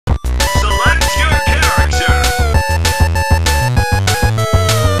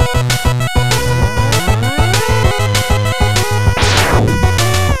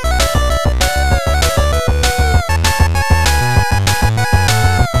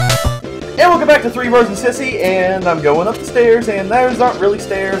And welcome back to Three Bros and Sissy, and I'm going up the stairs, and those aren't really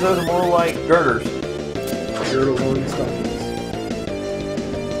stairs, those are more like girders. Girdle-on stockings.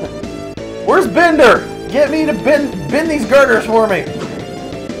 Where's Bender? Get me to bend these girders for me.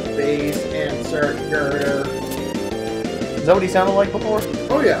 Base insert girder. Is that what he sounded like before?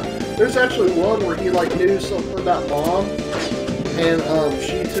 Oh yeah. There's actually one where he like knew something about Mom, and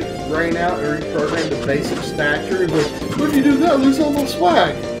she took his brain out and reprogrammed the basic stature. And goes, "What if you do that? Lose all my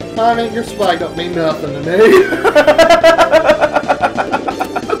swag." I mean, your swag don't mean nothing to me.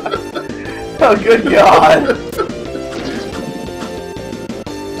 Oh, good God.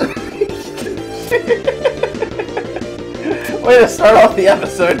 Way to start off the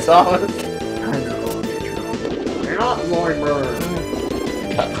episode, Thomas. I know, you're not Zoidberg.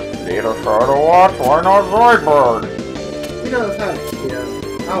 Need a show to watch? Why not Zoidberg? You know, that's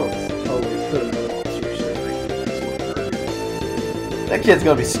how I was totally putting the monster shit. That kid's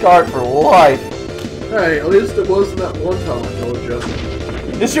gonna be scarred for life. Hey, at least it wasn't that one time I told you.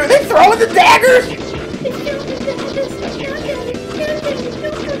 Are they throwing the daggers?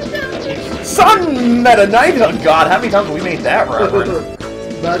 Son met a knife. Oh God, how many times have we made that reference?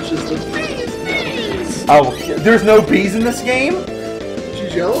 That's just the bees. I will there's no bees in this game?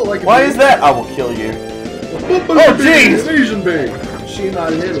 She's yellow like a Why bee. is that? I will kill you. Oh jeez! Asian bee. She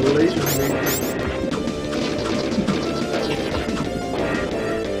not hit a Asian bee.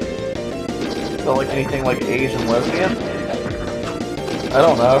 Is that like anything like Asian lesbian? I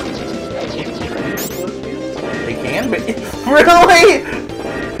don't know. They can be. Really?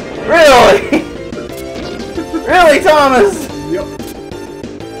 Really? Really, Thomas? Yep.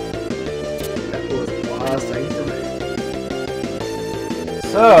 That was the last thing for me.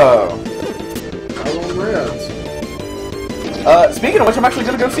 So, Follow Reds. speaking of which, I'm actually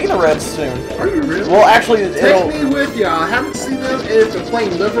gonna go see the Reds soon. Are you really? Well, actually, Take me with you. I haven't seen them. If they're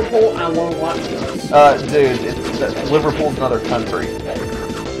playing Liverpool, I want to watch this. Dude, Liverpool's another country.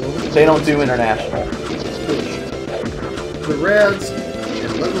 They don't do international. The Reds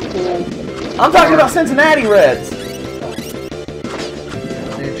and Liverpool. I'm talking about Cincinnati Reds.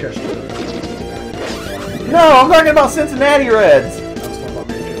 Manchester. No, I'm talking about Cincinnati Reds. I was talking about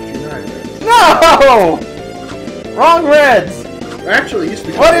Manchester United. No! Wrong Reds. Actually, it used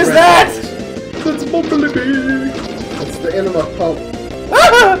to be. What is Red that? It's Bumblebee. It's the end of my pump.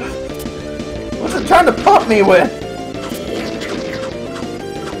 What's it trying to pump me with?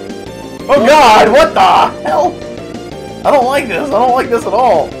 Oh God, what the hell? I don't like this. I don't like this at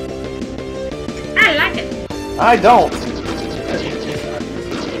all. I like it. I don't.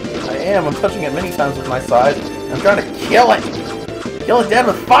 I am. I'm touching it many times with my side. I'm trying to kill it. Kill it dead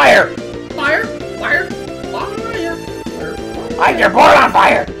with fire. Fire, fire, fire. Light your board on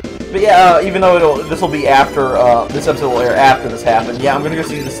fire. But yeah, even though this will be after this episode will air after this happened. Yeah, I'm gonna go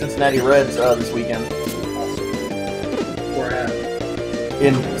see the Cincinnati Reds this weekend. Where at?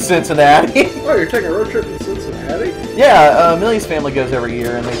 In Cincinnati. Oh, you're taking a road trip to Cincinnati? Yeah, Millie's family goes every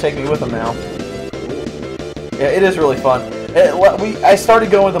year, and they take me with them now. Yeah, it is really fun. I started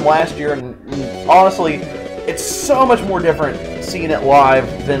going with them last year, and honestly, it's so much more different seeing it live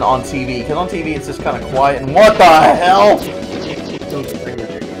than on TV. Because on TV, it's just kind of quiet. And what the hell?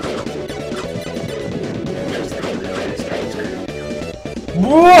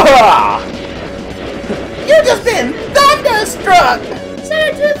 Whoa! You just been thunderstruck!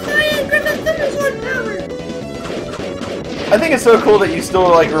 I think it's so cool that you still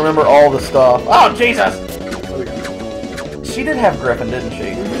like remember all the stuff. Oh Jesus! She did have Griffin, didn't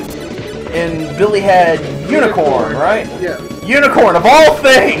she? And Billy had Unicorn, right? Yeah. Unicorn of all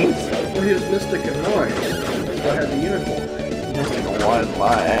things! Well, he was Mystic and Noise. So I had the Unicorn. Mystic and Noise,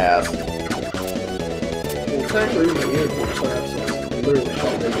 my ass. Well, technically, it was a Unicorn, so I have some literally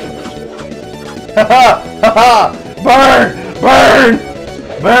shot vision. Haha! Haha! Burn! Burn!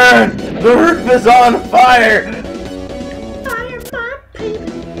 Burn! The roof is on fire! Fire my pee-pee.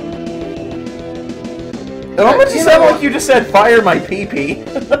 How much you sound like you just said fire my pee-pee?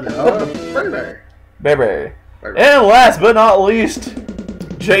 No, Baby. Baby. And last but not least,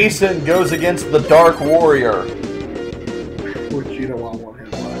 Jason goes against the Dark Warrior. Which, you know, I want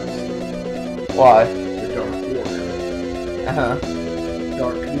him last. Why? The Dark Warrior. Uh-huh.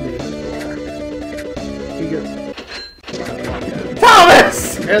 Dark means black. He gets... Thomas!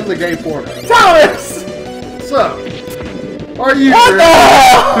 And the gay porno. Thomas! So, are you What ready?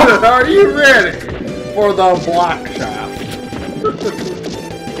 the hell? Are you ready for the black shaft?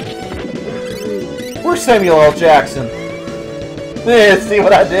 Where's Samuel L. Jackson? See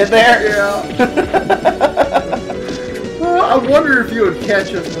what I did there? Yeah. I wonder if you would catch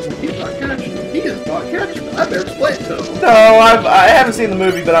him. He's not catching him. He is not catch him. I better explain it to him. No, I haven't seen the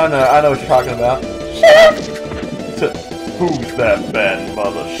movie, but I know what you're talking about. Who's that bad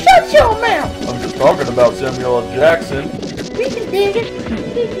mother? Shut your mouth! I'm just talking about Samuel L. Jackson. We can dig it. We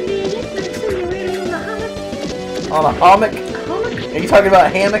can dig it. But it's in the radio on a hammock. On a hammock? A hammock? Are you talking about a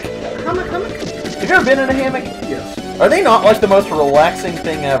hammock? Hammock. Have you ever been in a hammock? Yes. Are they not like the most relaxing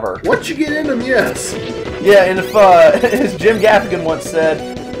thing ever? Once you get in them, yes. Yeah, and if, as Jim Gaffigan once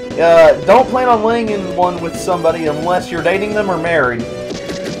said, don't plan on laying in one with somebody unless you're dating them or married.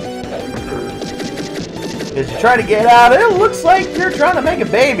 As you try to get out, it looks like you're trying to make a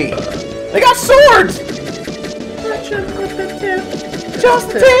baby. They got swords! Just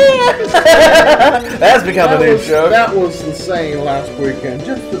the tip! That's become a new joke. That was the saying last weekend.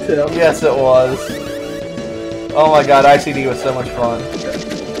 Just the tip. Yes, it was. Oh my god, ICD was so much fun.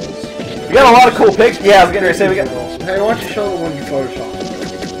 We got a lot of cool pictures. Yeah, I was getting ready to say we got... Hey, why don't you show the one you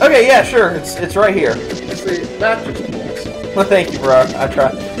photoshopped? Okay, yeah, sure. It's right here. See, that just looks. Well, thank you, bro. I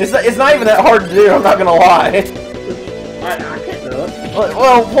tried. It's not even that hard to do, I'm not gonna lie. I can't do it.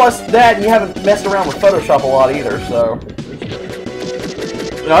 Well, plus that, you haven't messed around with Photoshop a lot either, so...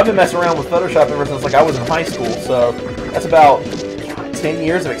 You know, I've been messing around with Photoshop ever since, like, I was in high school, so... That's about 10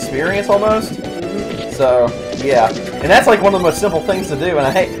 years of experience, almost. So, yeah. And that's, like, one of the most simple things to do, and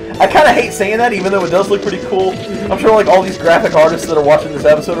I kind of hate saying that, even though it does look pretty cool. I'm sure, like, all these graphic artists that are watching this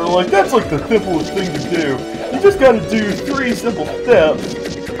episode are like, that's, like, the simplest thing to do. You just gotta do 3 simple steps.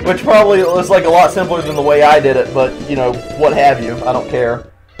 Which probably was, like, a lot simpler than the way I did it, but, you know, what have you. I don't care.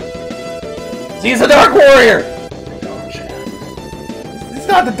 See, he's a Dark Warrior! It's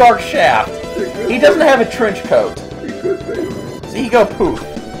not the Dark Shaft. He doesn't have a trench coat. See, he go poof.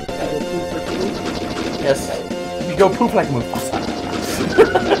 Yes. You go poof like Mufasa.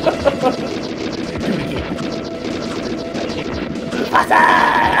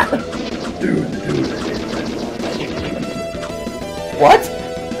 Mufasa! Dude. What?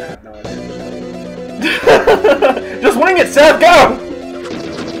 Just wing it, Seth, go!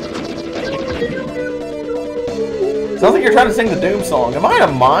 Sounds like you're trying to sing the Doom song. Am I in a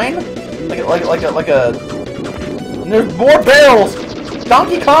mine? Like a... And there's more barrels!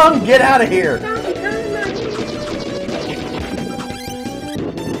 Donkey Kong, get out of here!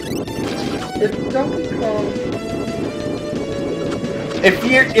 It's Donkey Kong.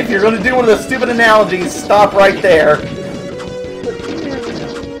 If you're gonna do one of those stupid analogies, stop right there.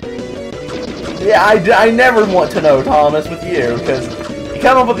 Yeah, I never want to know, Thomas, with you, because you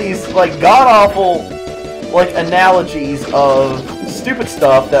come up with these, like, god-awful, like, analogies of stupid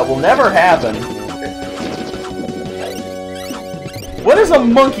stuff that will never happen. When is a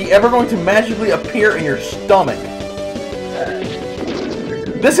monkey ever going to magically appear in your stomach?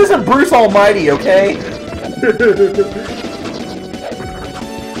 This isn't Bruce Almighty, okay?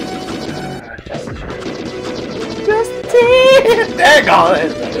 Daggone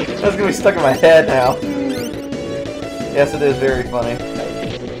it! That's gonna be stuck in my head now. Yes, it is very funny.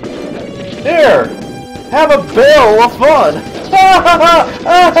 Here! Have a barrel of fun!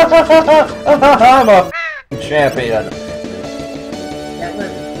 I'm a champion!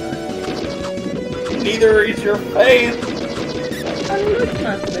 Neither is your face!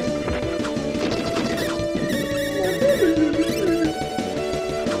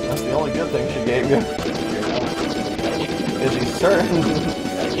 That's the only good thing she gave you.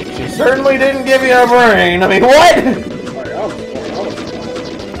 She certainly didn't give you a brain. I mean, what?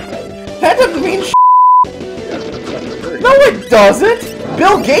 That doesn't mean No, it doesn't.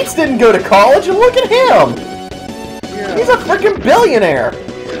 Bill Gates didn't go to college, and look at him. He's a freaking billionaire.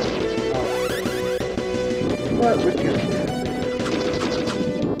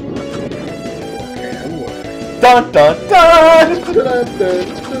 Dun dun dun!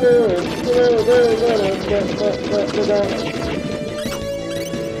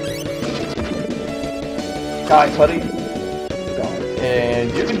 Die, buddy.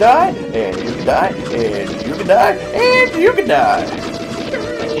 And you can die, and you can die, and you can die, and you can die.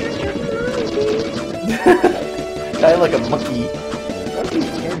 Die like a monkey.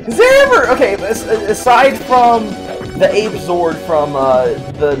 Is there ever... Okay, aside from the Ape Zord from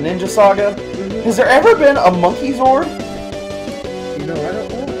the Ninja Saga, has there ever been a Monkey Zord? You know, I don't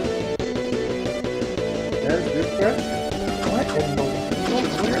know. That's a good question. What in the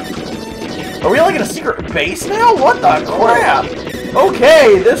world? Are we like in a secret base now? What the crap?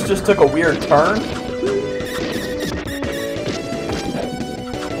 Okay, this just took a weird turn.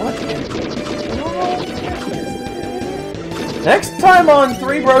 What in the world? Next time on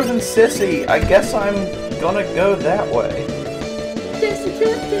 3 Bros and Sissy, I guess I'm gonna go that way.